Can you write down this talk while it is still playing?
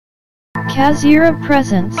KaziRa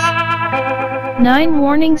presents 9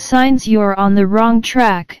 warning signs you're on the wrong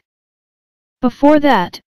track. Before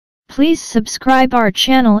that, please subscribe our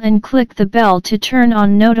channel and click the bell to turn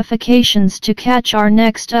on notifications to catch our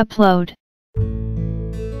next upload.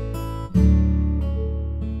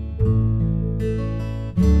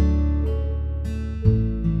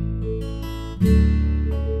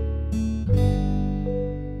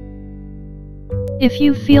 If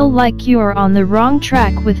you feel like you're on the wrong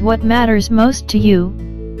track with what matters most to you,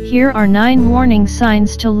 here are 9 warning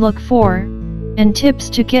signs to look for, and tips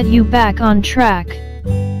to get you back on track.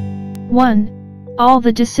 1. All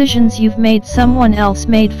the decisions you've made someone else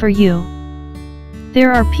made for you.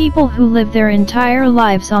 There are people who live their entire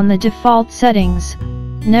lives on the default settings,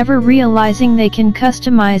 never realizing they can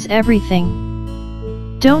customize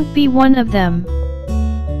everything. Don't be one of them.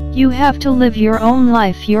 You have to live your own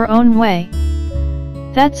life your own way.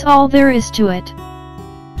 That's all there is to it.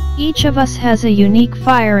 Each of us has a unique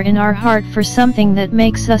fire in our heart for something that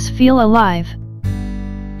makes us feel alive.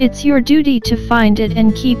 It's your duty to find it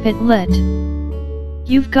and keep it lit.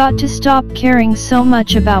 You've got to stop caring so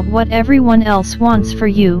much about what everyone else wants for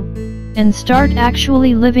you, and start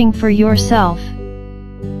actually living for yourself.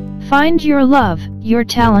 Find your love, your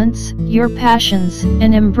talents, your passions,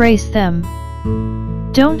 and embrace them.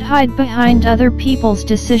 Don't hide behind other people's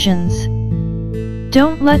decisions.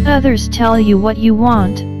 Don't let others tell you what you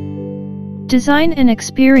want. Design and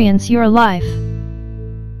experience your life.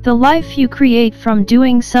 The life you create from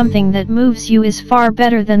doing something that moves you is far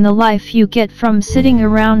better than the life you get from sitting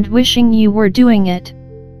around wishing you were doing it.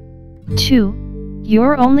 2.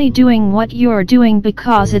 You're only doing what you're doing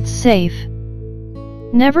because it's safe.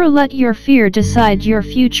 Never let your fear decide your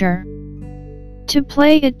future. To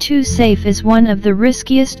play it too safe is one of the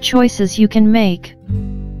riskiest choices you can make.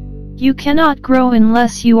 You cannot grow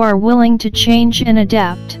unless you are willing to change and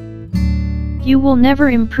adapt. You will never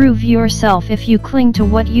improve yourself if you cling to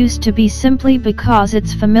what used to be simply because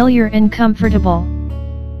it's familiar and comfortable.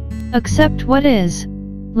 Accept what is,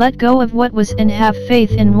 let go of what was, and have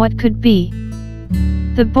faith in what could be.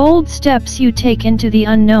 The bold steps you take into the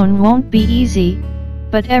unknown won't be easy,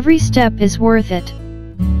 but every step is worth it.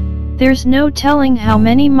 There's no telling how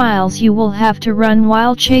many miles you will have to run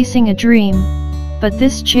while chasing a dream, but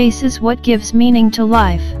this chase is what gives meaning to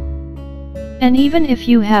life. And even if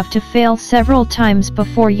you have to fail several times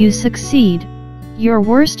before you succeed, your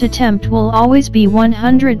worst attempt will always be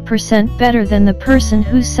 100% better than the person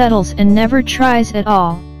who settles and never tries at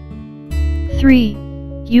all. 3.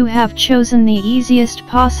 You have chosen the easiest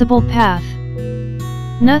possible path.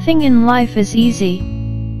 Nothing in life is easy.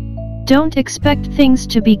 Don't expect things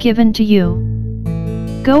to be given to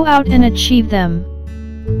you. Go out and achieve them.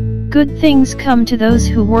 Good things come to those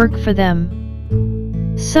who work for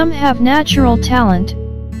them. Some have natural talent,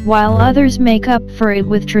 while others make up for it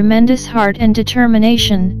with tremendous heart and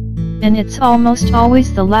determination, and it's almost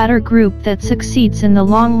always the latter group that succeeds in the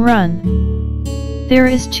long run. There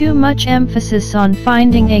is too much emphasis on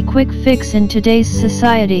finding a quick fix in today's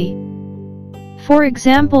society. For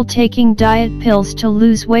example, taking diet pills to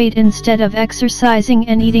lose weight instead of exercising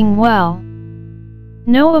and eating well.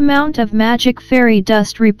 No amount of magic fairy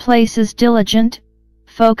dust replaces diligent,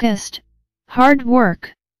 focused, hard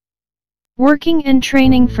work. Working and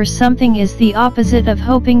training for something is the opposite of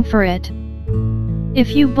hoping for it.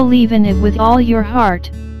 If you believe in it with all your heart,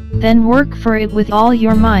 then work for it with all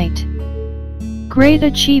your might. Great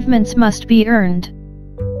achievements must be earned.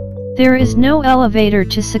 There is no elevator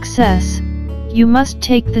to success, you must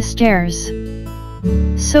take the stairs.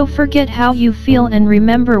 So forget how you feel and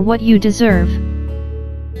remember what you deserve.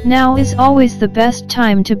 Now is always the best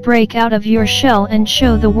time to break out of your shell and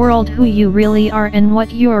show the world who you really are and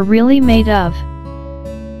what you're really made of.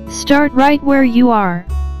 Start right where you are,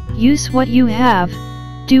 use what you have,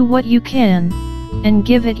 do what you can, and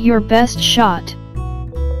give it your best shot.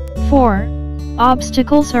 4.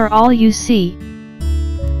 Obstacles are all you see.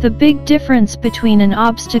 The big difference between an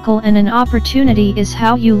obstacle and an opportunity is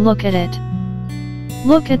how you look at it.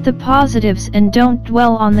 Look at the positives and don't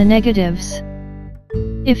dwell on the negatives.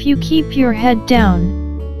 If you keep your head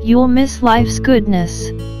down, you'll miss life's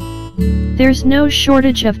goodness. There's no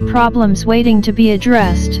shortage of problems waiting to be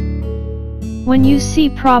addressed. When you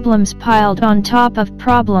see problems piled on top of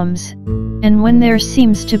problems, and when there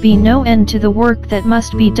seems to be no end to the work that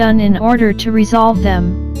must be done in order to resolve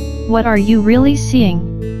them, what are you really seeing?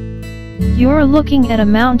 You're looking at a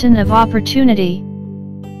mountain of opportunity.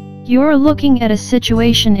 You're looking at a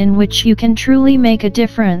situation in which you can truly make a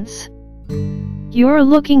difference. You're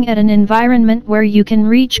looking at an environment where you can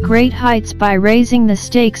reach great heights by raising the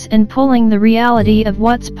stakes and pulling the reality of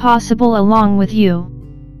what's possible along with you.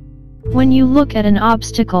 When you look at an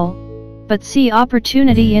obstacle, but see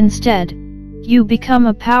opportunity instead, you become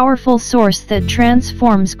a powerful source that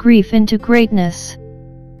transforms grief into greatness.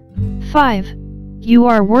 5. You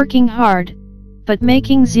are working hard, but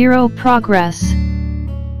making zero progress.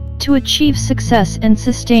 To achieve success and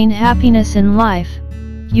sustain happiness in life,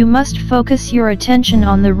 you must focus your attention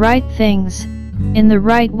on the right things, in the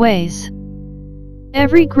right ways.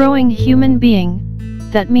 Every growing human being,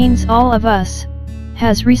 that means all of us,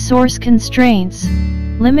 has resource constraints,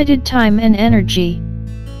 limited time and energy.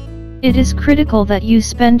 It is critical that you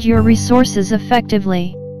spend your resources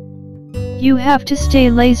effectively. You have to stay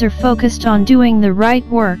laser focused on doing the right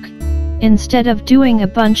work, instead of doing a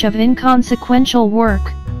bunch of inconsequential work,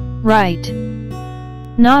 right?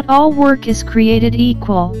 Not all work is created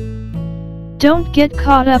equal. Don't get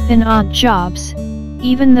caught up in odd jobs,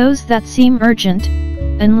 even those that seem urgent,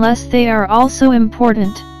 unless they are also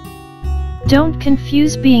important. Don't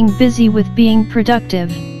confuse being busy with being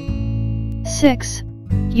productive. 6.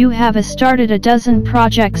 You have started a dozen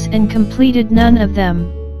projects and completed none of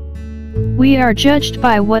them. We are judged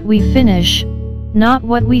by what we finish, not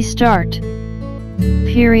what we start.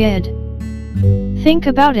 Period. Think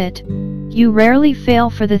about it. You rarely fail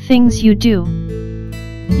for the things you do.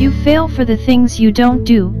 You fail for the things you don't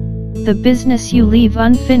do, the business you leave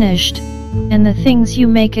unfinished, and the things you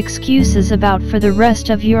make excuses about for the rest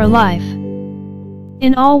of your life.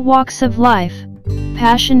 In all walks of life,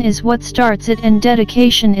 passion is what starts it and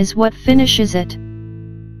dedication is what finishes it.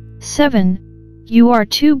 7. You are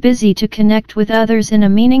too busy to connect with others in a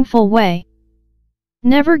meaningful way.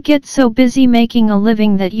 Never get so busy making a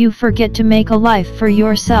living that you forget to make a life for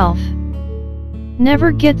yourself.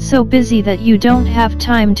 Never get so busy that you don't have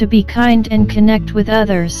time to be kind and connect with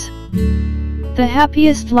others. The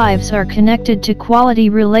happiest lives are connected to quality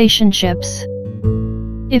relationships.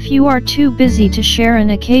 If you are too busy to share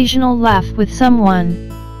an occasional laugh with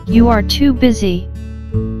someone, you are too busy.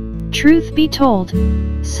 Truth be told,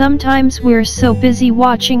 sometimes we're so busy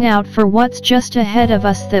watching out for what's just ahead of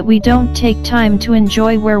us that we don't take time to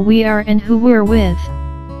enjoy where we are and who we're with.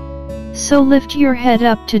 So lift your head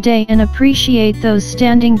up today and appreciate those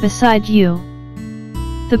standing beside you.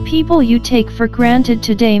 The people you take for granted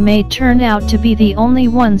today may turn out to be the only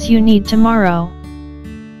ones you need tomorrow.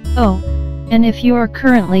 Oh, and if you are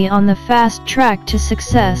currently on the fast track to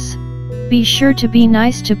success, be sure to be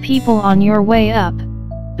nice to people on your way up,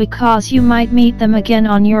 because you might meet them again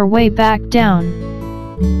on your way back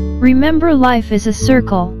down. Remember, life is a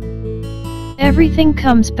circle. Everything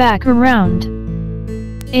comes back around.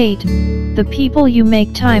 8. The people you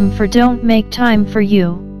make time for don't make time for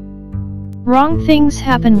you. Wrong things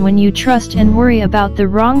happen when you trust and worry about the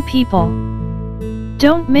wrong people.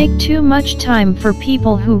 Don't make too much time for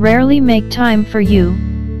people who rarely make time for you,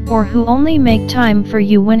 or who only make time for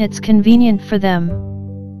you when it's convenient for them.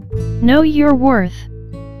 Know your worth.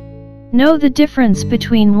 Know the difference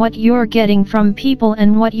between what you're getting from people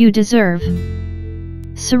and what you deserve.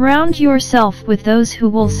 Surround yourself with those who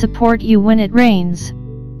will support you when it rains,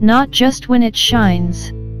 not just when it shines.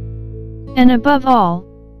 And above all,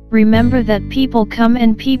 remember that people come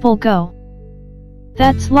and people go.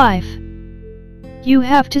 That's life. You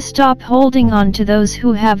have to stop holding on to those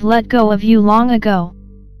who have let go of you long ago.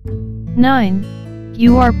 9.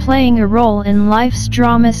 You are playing a role in life's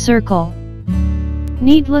drama circle.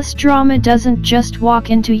 Needless drama doesn't just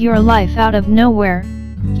walk into your life out of nowhere.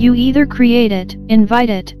 You either create it,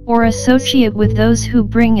 invite it, or associate with those who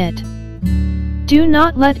bring it. Do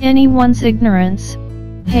not let anyone's ignorance,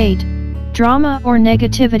 hate, drama or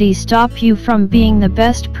negativity stop you from being the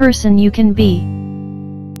best person you can be.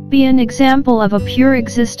 Be an example of a pure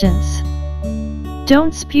existence.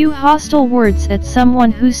 Don't spew hostile words at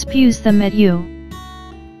someone who spews them at you.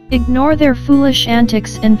 Ignore their foolish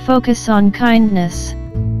antics and focus on kindness.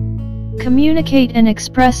 Communicate and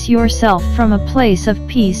express yourself from a place of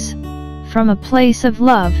peace, from a place of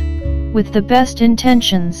love, with the best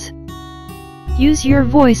intentions. Use your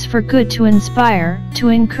voice for good, to inspire, to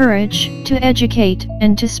encourage, to educate,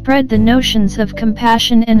 and to spread the notions of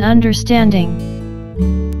compassion and understanding.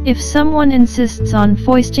 If someone insists on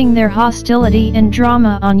foisting their hostility and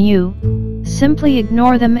drama on you, simply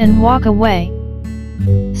ignore them and walk away.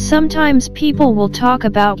 Sometimes people will talk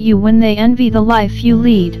about you when they envy the life you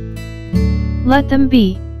lead. Let them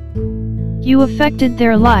be. You affected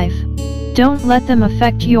their life, don't let them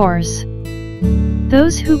affect yours.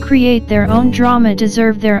 Those who create their own drama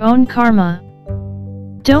deserve their own karma.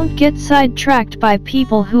 Don't get sidetracked by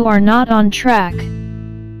people who are not on track.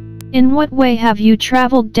 In what way have you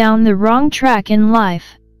traveled down the wrong track in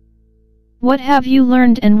life? What have you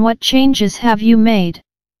learned and what changes have you made?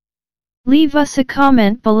 Leave us a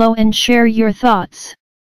comment below and share your thoughts.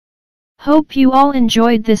 Hope you all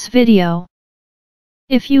enjoyed this video.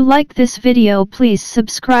 If you like this video, please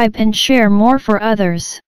subscribe and share more for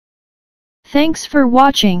others. Thanks for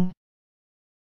watching.